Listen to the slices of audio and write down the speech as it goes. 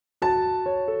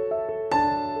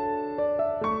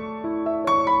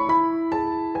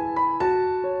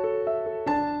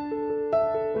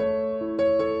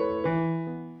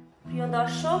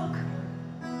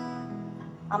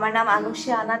আমার নাম আনুষী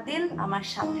আনাদিল, আমার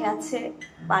সাথে আছে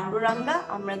পান্ডুরাঙ্গা।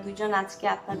 আমরা দুজন আজকে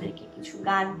আপনাদেরকে কিছু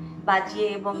গান বাজিয়ে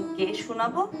এবং গেয়ে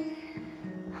শোনাবো।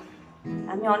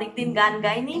 আমি অনেকদিন গান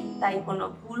গাইনি, তাই কোনো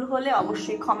ভুল হলে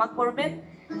অবশ্যই ক্ষমা করবেন।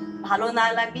 ভালো না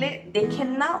লাগলে দেখেন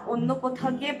না, অন্য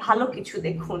কোথাও গিয়ে ভালো কিছু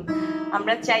দেখুন।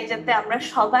 আমরা চাই যাতে আমরা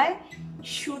সবাই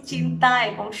সুচিন্তা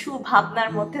এবং সুভাবনার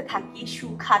মধ্যে থাকি,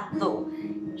 সুখাদ্য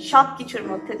সবকিছুর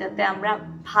মধ্যে যাতে আমরা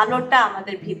ভালোটা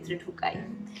আমাদের ভিতরে ঢুকাই।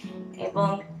 এবং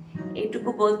এইটুকু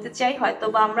বলতে চাই,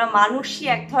 হয়তোবা আমরা মানুষই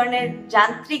এক ধরনের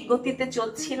যান্ত্রিক গতিতে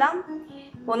চলছিলাম,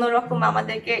 কোনো রকম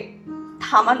আমাদেরকে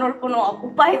থামানোর কোনো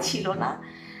উপায় ছিল না।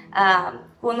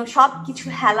 কোনো সবকিছু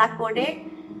হেলা করে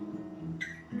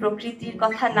প্রকৃতির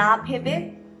কথা না ভেবে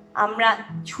আমরা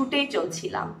ছুটেই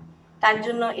চলছিলাম। তার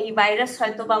জন্য এই ভাইরাস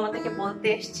হয়তোবা আমাদেরকে বলতে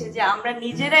এসছে যে আমরা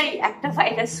নিজেরাই একটা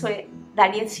ভাইরাস হয়ে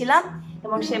দাঁড়িয়েছিলাম,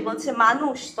 এবং সে বলছে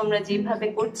মানুষ তোমরা যেভাবে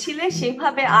করছিলে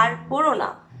সেইভাবে আর করো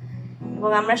না।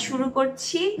 এবং আমরা শুরু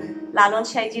করছি লালন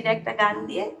সাইজির একটা গান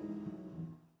দিয়ে।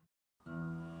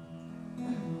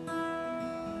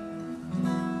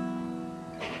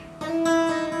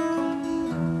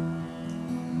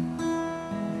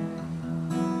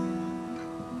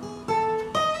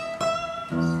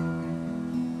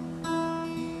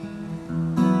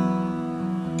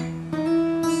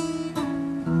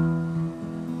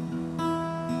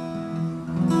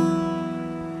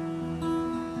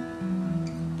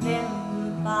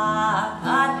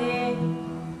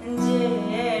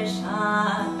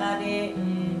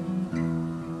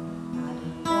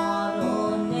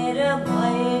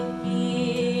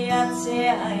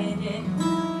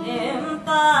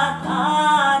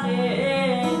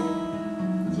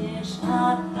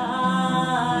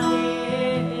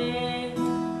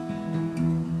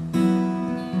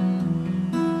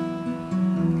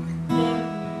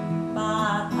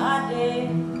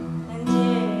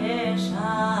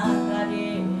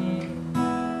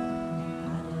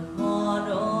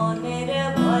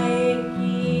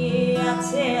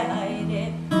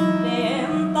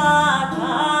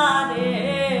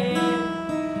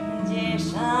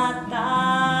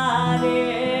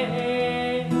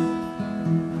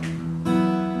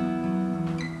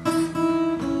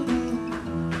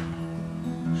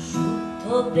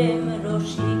 প্রেম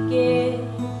রসিকে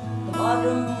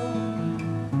ধর্ম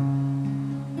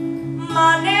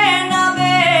মানে না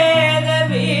বেদ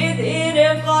বিধির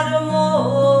কর্ম,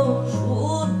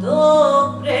 শুদ্ধ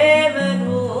প্রেম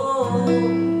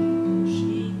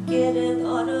রসিকের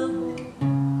ধর্ম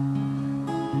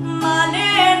মানে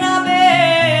না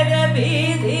বেদ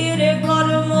বিধির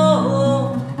কর্ম,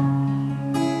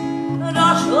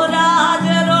 রসরাজ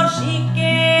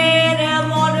রসিকের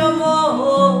মর্ম,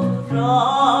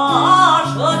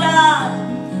 রসরাজ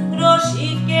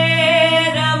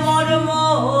রসিকের মর্ম,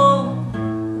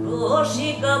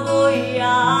 রসিক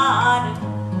বইয়ার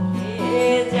কে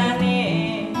জানে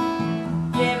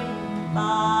প্রেম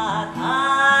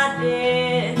পাথারে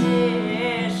যে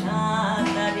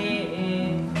সাঁতারে,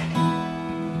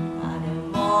 আর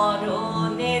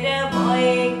মরণের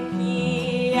ভয়ে কি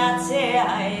আছে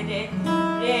আইরে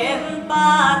প্রেম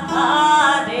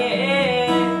পাথারে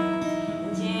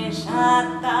যে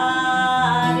সাঁতারে।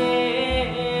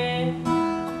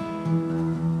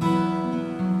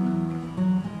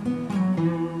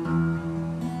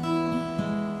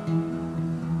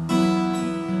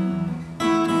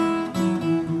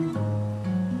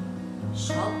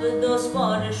 শব্দ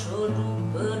স্পর্শ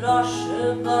রূপ রস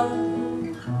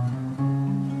গন্ধ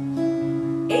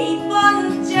এই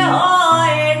পঞ্চ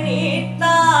হয়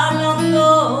নিত্যানন্দ,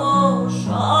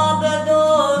 শব্দ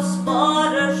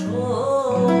স্পর্শ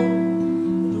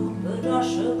রূপ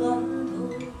রস গন্ধ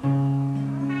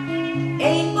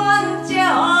এই পঞ্চ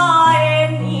হয়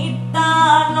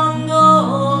নিত্যানন্দ,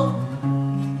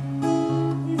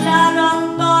 যার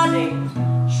অন্তরে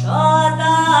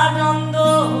সদানন্দ,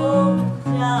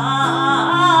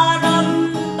 যার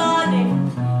অন্তরে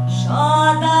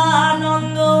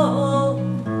সদানন্দ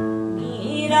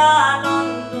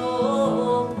নিরানন্দ,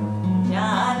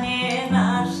 জানে না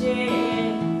সে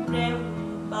প্রেম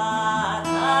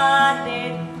বাধাতে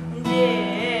যে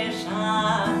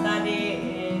সাঁতারে,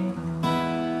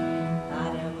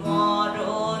 তার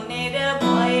মরণের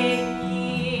ভয়ে কি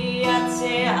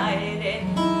আছে আইরে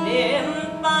প্রেম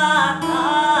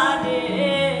পাথারে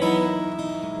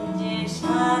যে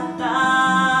সাঁতারে।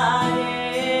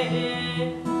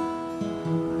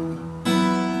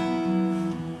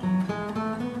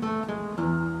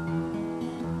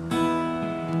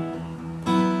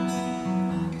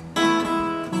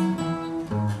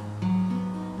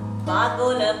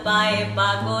 পাগল পায়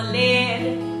পাগলের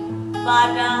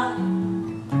পাড়া,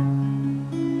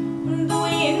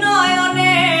 দুই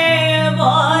নয়নে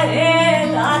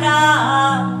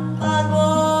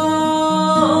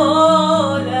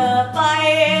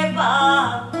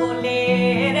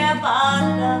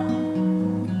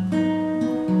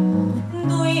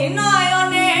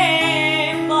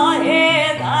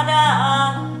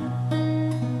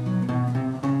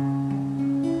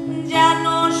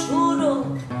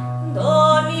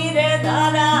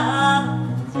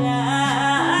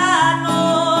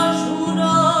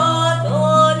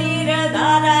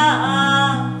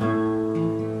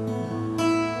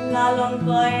লালন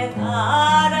কয়ে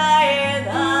ধারায়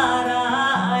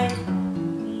ধারায়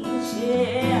মিশে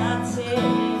আছে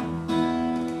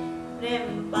প্রেম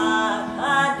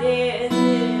পাখারে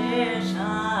যে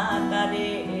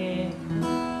সাঁতারে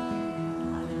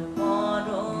আর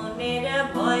মরণের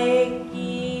ভয়ে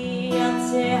কি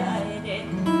আছে হায়রে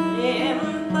প্রেম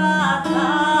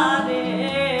পাখারে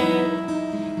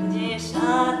যে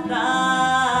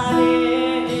সাঁতারে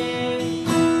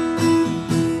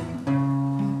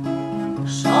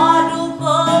স্বরূপ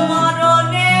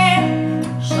মরণে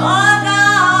সদা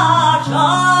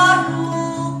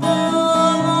স্বরূপ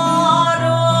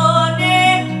মরণে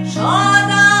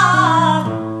সদা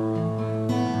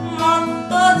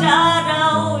মত্ত যারা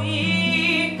ওই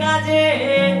কাজে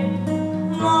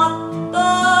মত্ত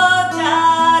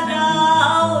যারা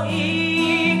ওই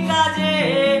কাজে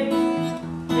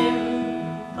প্রেম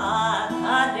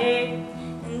পাথারে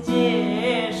যে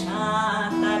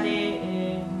সাঁতারে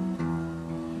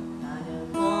তার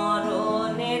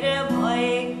মরণের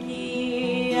ভয়ে কি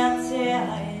আছে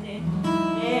হায়রে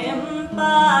প্রেম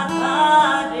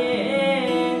পাথারে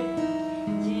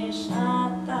যে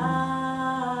সাঁতারে।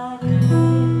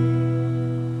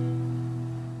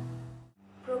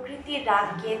 প্রকৃতির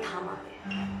রাগকে থামাবে,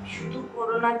 শুধু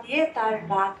করোনা দিয়ে তার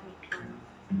রাগ মিটল না,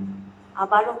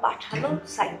 আবারও পাঠালো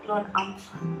সাইক্লোন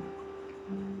আমফান।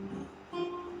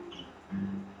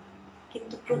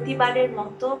 কিন্তু প্রতিবারের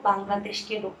মতো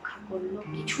বাংলাদেশকে রক্ষা করলো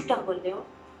কিছুটা হলেও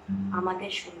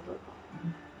আমাদের সুন্দরবন।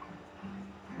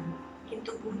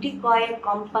 কিন্তু গুটি কয়েক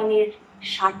কোম্পানির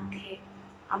স্বার্থে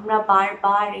আমরা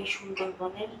বারবার এই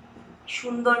সুন্দরবনের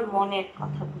সুন্দর মনের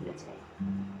কথা ভুলে যাই,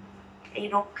 এই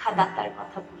রক্ষাদাতার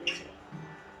কথা ভুলে যাই।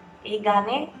 এই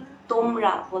গানে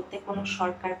তোমরা বলতে কোনো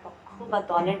সরকার পক্ষ বা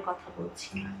দলের কথা বলছি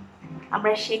না,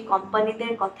 আমরা সেই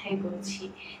কোম্পানিদের কথাই বলছি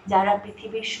যারা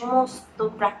পৃথিবীর সমস্ত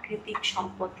প্রাকৃতিক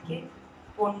সম্পদকে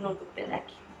পণ্য রূপে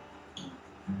দেখে।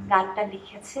 গানটা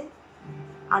লিখেছে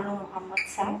আনু মোহাম্মদ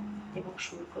স্যার এবং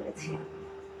শুরু করেছি আমি।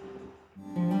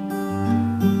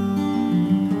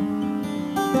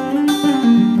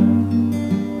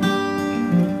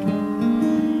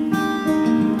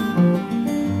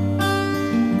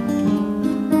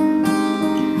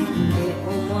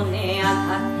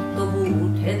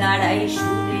 দাঁড়াই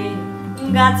সুরে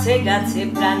গাছে গাছে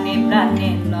প্রাণে প্রাণে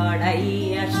লড়াই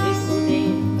আসে ঘুরে।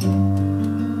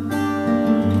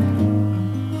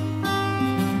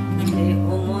 দেহ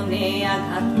মনে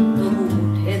আঘাত তবু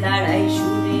উঠে দাঁড়াই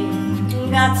সুরে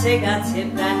গাছে গাছে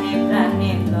প্রাণে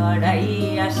প্রাণে লড়াই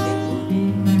আসে ঘুরে।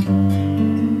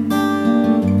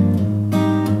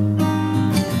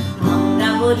 আমরা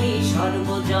বলি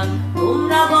সর্বজন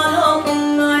তোমরা বলো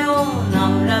উন্নয়ন,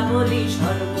 আমরা বলি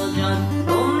সর্বজন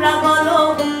তোমরা বলো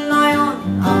উন্নয়ন,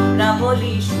 আমরা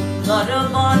বলি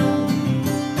সুন্দরবন।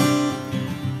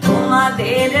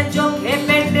 তোমাদের চোখে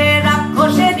পেটে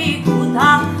রাক্ষসেরই ক্ষুধা,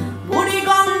 বুড়ি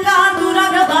গঙ্গা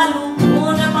দুরাগ বালু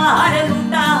কোন পাহাড়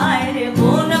লুটা হায়রে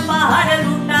কোন পাহাড়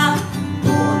লুটা।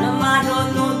 কোন মারো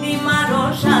নদী মারো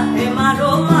সাথে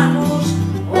মারো মানুষ,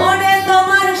 ওরে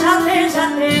তোমার সাথে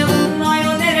সাথে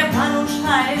উন্নয়নের ফানুষ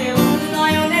হায়রে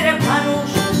উন্নয়নের ফানুষ।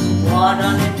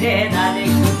 বরণে দাঁড়ে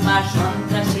কিংবা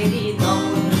সন্ত্রাসেরই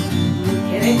দমন,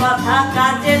 মুখের কথা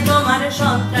কাজে তোমার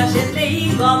সন্ত্রাসেতেই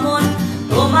গমন।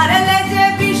 তোমার লেজে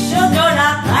বিশ্ব জোড়া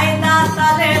কায়দা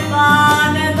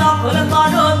তালেবান, দখল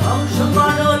করো ধ্বংস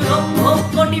করো লক্ষ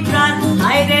কোটি প্রাণ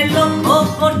হায়রে লক্ষ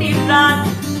কোটি প্রাণ।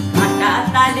 কাটা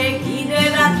তালে ঘিরে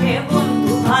রাখে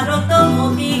বন্ধু ভারত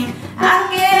মোদী,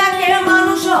 একে একে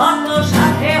মানুষ হত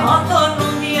সাথে হত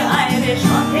নদী হায়রে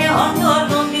সাথে হত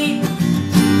নদী।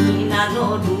 আনো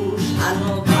রুশ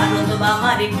আনো ভারত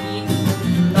বামারে কি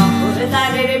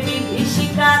দখলদারের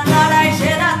বিভীষিকা তারায়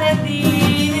সেরাতে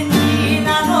দিন। চীন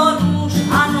আনো রুশ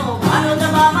আনো ভারত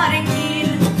বামারে কি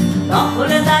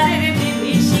দখলদারের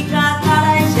বিভীষিকা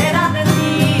তারায় সেরাতে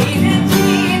দিন।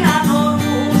 চীন আনো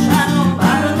রুশ আনো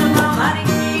ভারত বামারে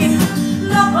কি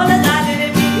দখলদারের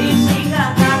বিভীষিকা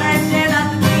তারায়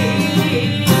সেরাতে দিন।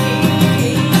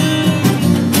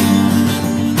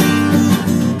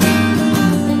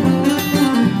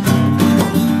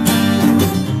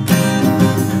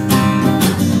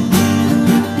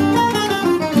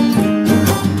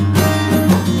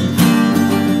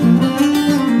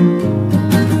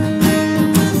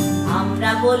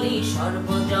 বলি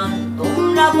সর্বজন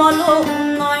তোমরা বলো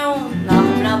উন্নয়ন,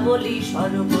 আমরা বলি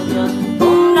সর্বজন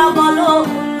তোমরা বলো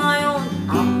উন্নয়ন,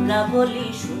 আমরা বলি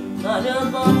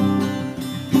সুন্দরবন।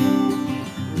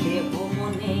 দেহ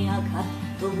মনে আঘাত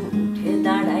তবু উঠে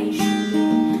দাঁড়াই সুরে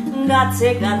গাছে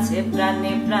গাছে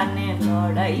প্রাণে প্রাণে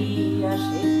লড়াই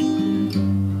আসে।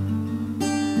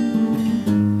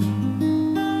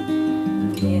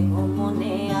 দেহ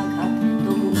মনে আঘাত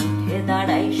তবু উঠে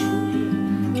দাঁড়াই সুরে,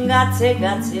 গাছে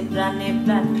গাছে প্রাণে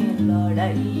প্রাণে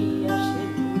লড়াই আসে।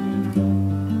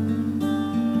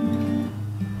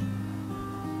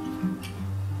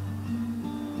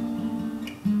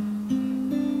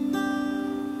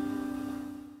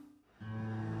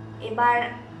 এবার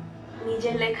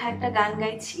নিজের লেখা একটা গান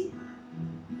গাইছি।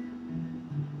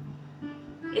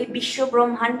 এই বিশ্ব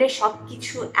ব্রহ্মাণ্ডে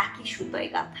সবকিছু একই সুতোয়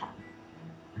গাঁথা।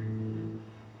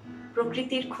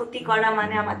 প্রকৃতির ক্ষতি করা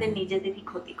মানে আমাদের নিজেদেরই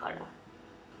ক্ষতি করা।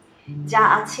 যা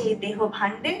আছে এই দেহ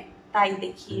ভাণ্ডে তাই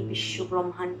দেখি এই বিশ্ব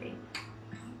ব্রহ্মাণ্ডে,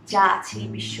 যা আছে এই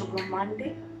বিশ্ব ব্রহ্মাণ্ডে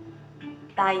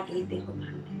তাই এই দেহ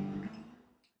ভাণ্ডে।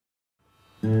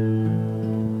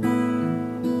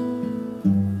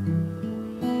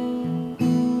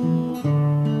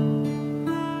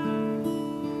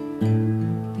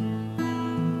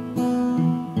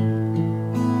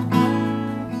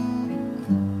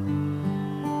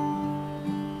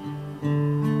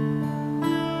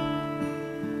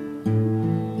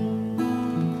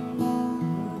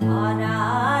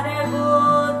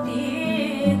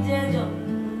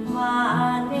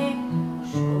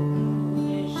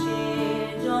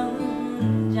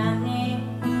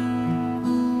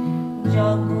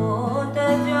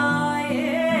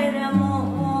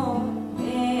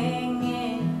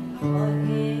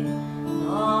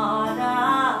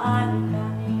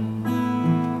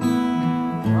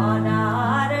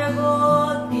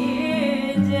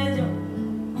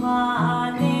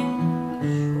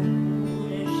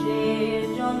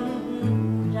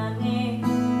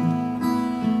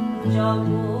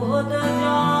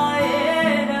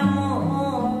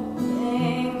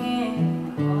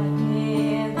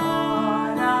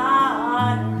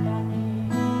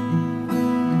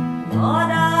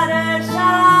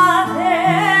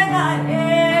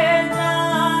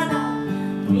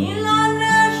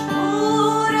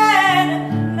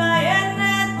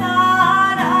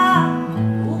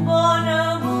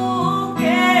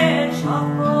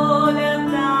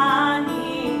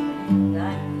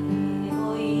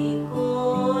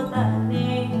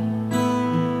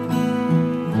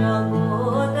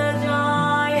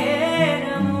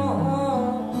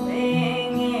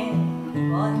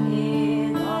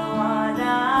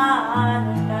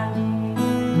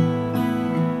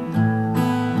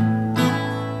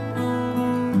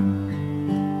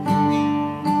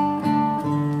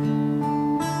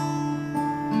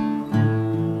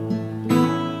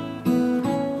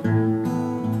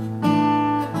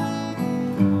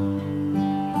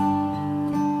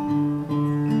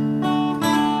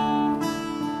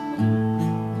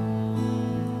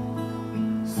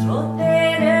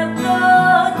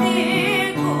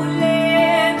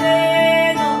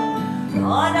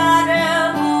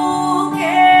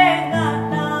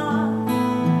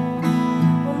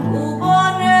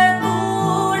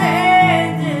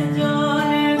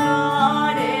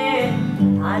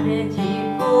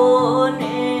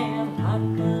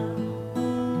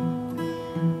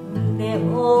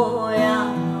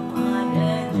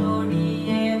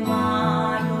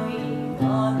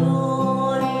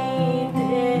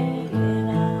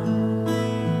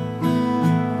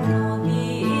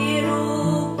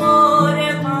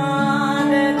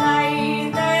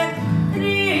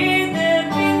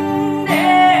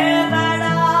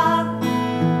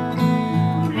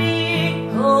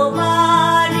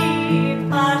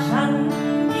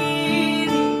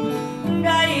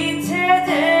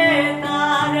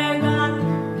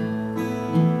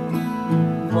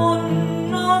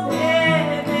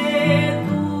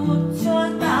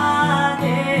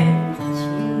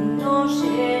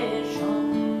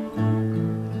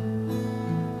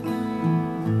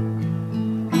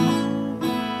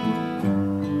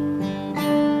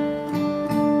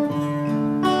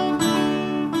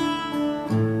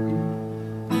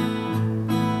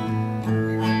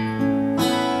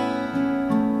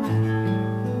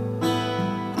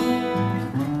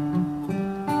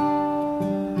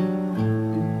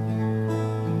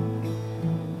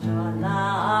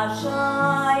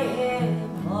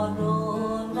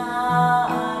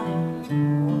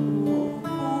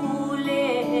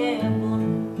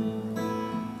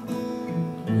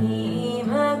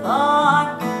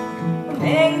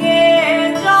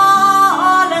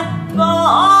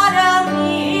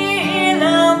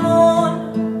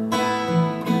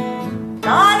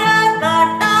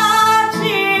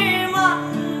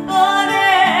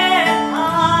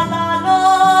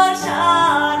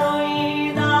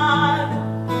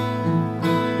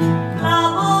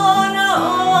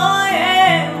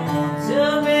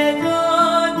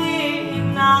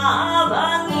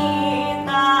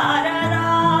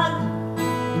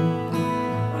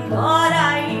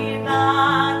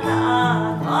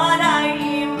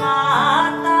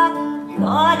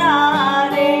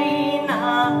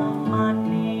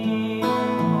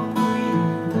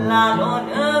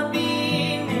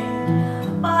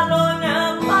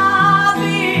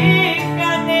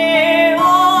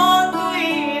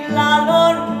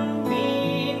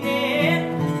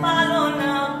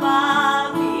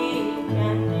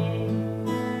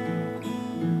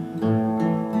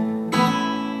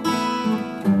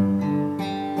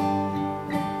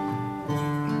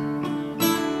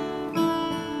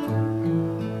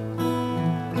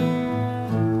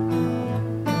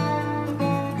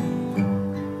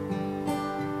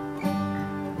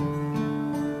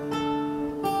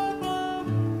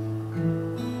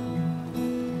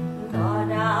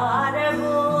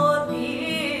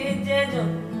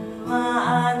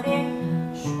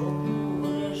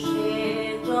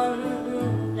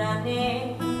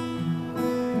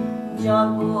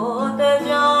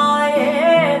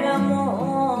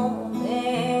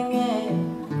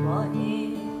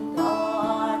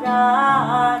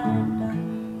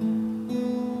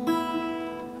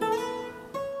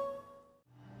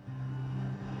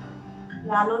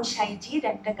 লালন সাইজির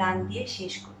একটা গান দিয়ে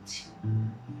শেষ করছি।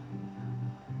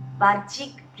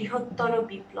 বাহ্যিক বৃহত্তর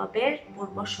বিপ্লবের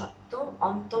পূর্বশর্ত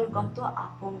অন্তর্গত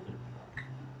আপন বিপ্লব।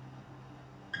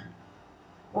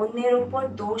 অন্যের উপর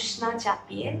দোষ না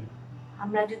চাপিয়ে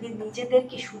আমরা যদি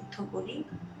নিজেদেরকে শুদ্ধ করি,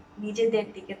 নিজেদের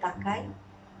দিকে তাকাই,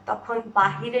 তখন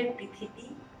বাহিরের পৃথিবী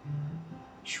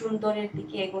সুন্দরের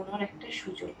দিকে এগোনোর একটা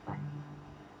সুযোগ পায়।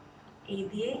 এই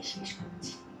দিয়ে শেষ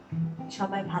করছি।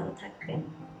 সবাই ভালো থাকবেন।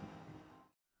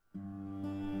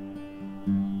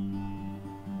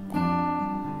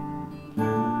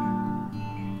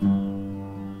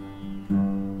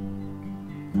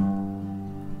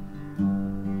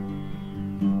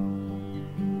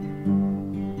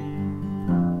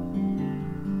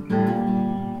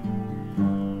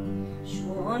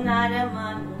 সোনার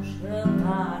মানুষ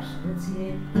ভাসছে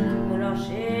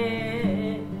রসে,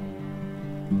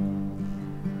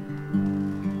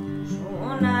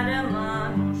 সোনার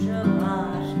মানুষ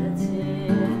ভাসছে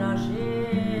রসে,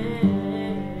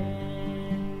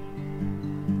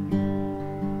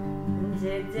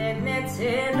 যে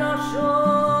জেনেছে রস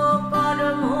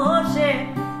কর্ম সে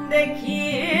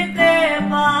দেখিতে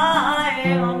পায়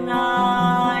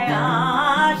অনায়াসে।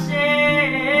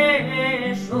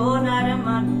 সোনার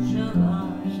মানুষ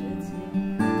ভাসছে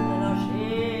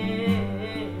রসে,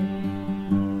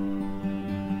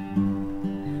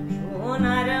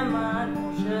 সোনার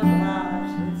মানুষ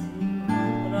ভাসছে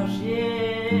রসে।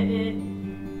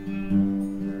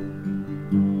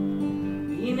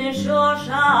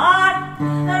 360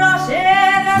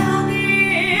 রসের নদী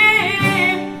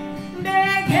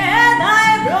বেগে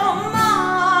দেয়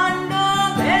ব্রহ্মাণ্ড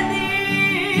ভেদী।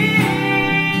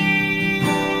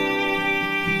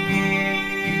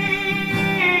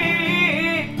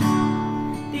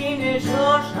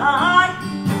 360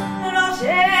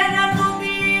 রসের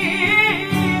নদী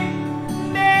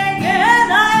বেগে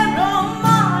দেয়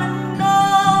ব্রহ্মাণ্ড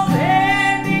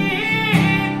ভেদী।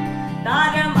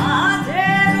 তার মাঝে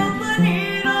রূপ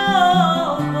নিরবধি,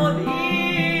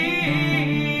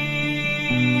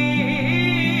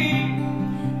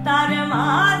 তার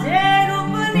মাঝে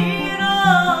রূপ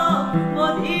নিরবধি।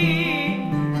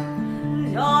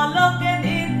 ঝলক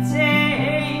দিচ্ছে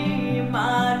এই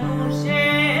মানুষে,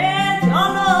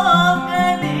 ঝলক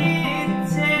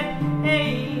দিচ্ছে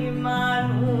এই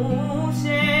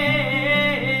মানুষে।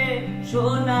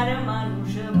 সোনার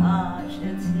মানুষ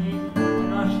ভাসছে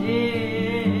রসে,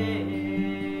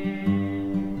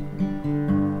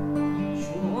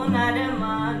 সোনার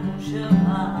মানুষ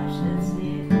ভাসছে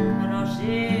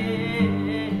রসে।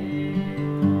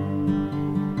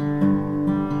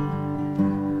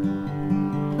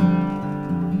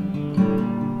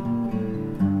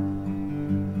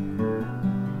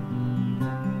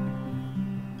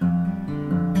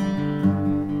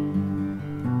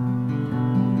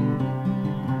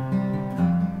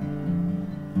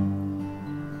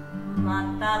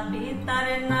 মাতা পিতার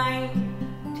নাই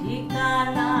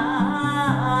ঠিকানা,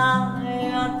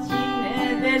 অচিনে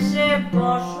দেশে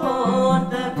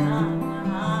বসত